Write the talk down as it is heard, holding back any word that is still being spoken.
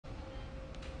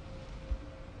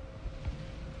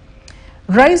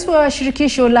Rais wa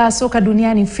shirikisho la soka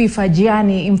duniani FIFA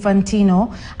Gianni Infantino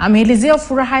ameelezea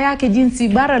furaha yake jinsi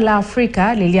bara la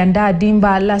Afrika liliandaa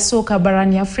dimba la soka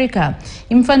barani Afrika.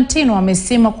 Infantino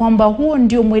amesema kwamba huo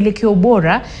ndio mwelekeo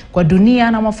bora kwa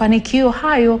dunia na mafanikio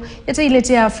hayo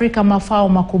yatailetea Afrika mafao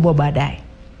makubwa baadaye.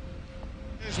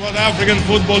 What African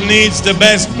football needs, the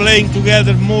best playing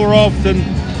together more often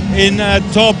in a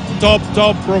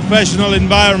top professional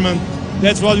environment.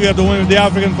 That's what we are doing with the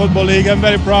African Football League. I'm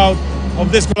very proud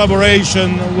of this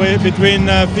collaboration between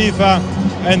FIFA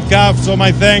and CAF. So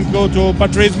my thanks go to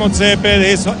Patrice Motsepe,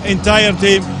 his entire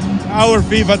team, our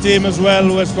FIFA team as well,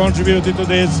 who has contributed to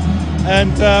this.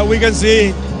 And we can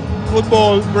see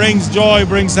football brings joy,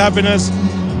 brings happiness,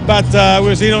 but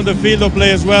we're seeing on the field of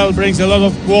play as well, brings a lot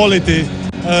of quality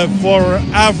for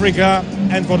Africa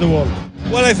and for the world.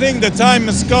 Well, I think the time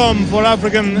has come for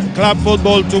African club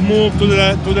football to move to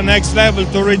the next level,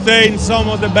 to retain some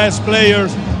of the best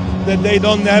players, that they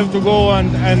don't have to go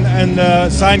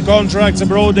and sign contracts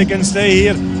abroad. They can stay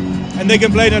here and they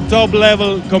can play in a top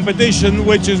level competition,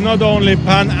 which is not only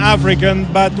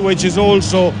pan-African but which is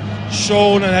also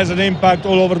shown and has an impact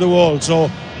all over the world. So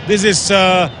this is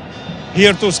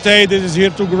here to stay, this is here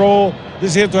to grow,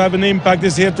 this is here to have an impact,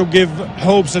 this is here to give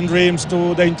hopes and dreams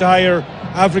to the entire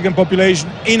African population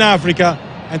in Africa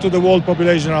and to the world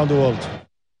population around the world.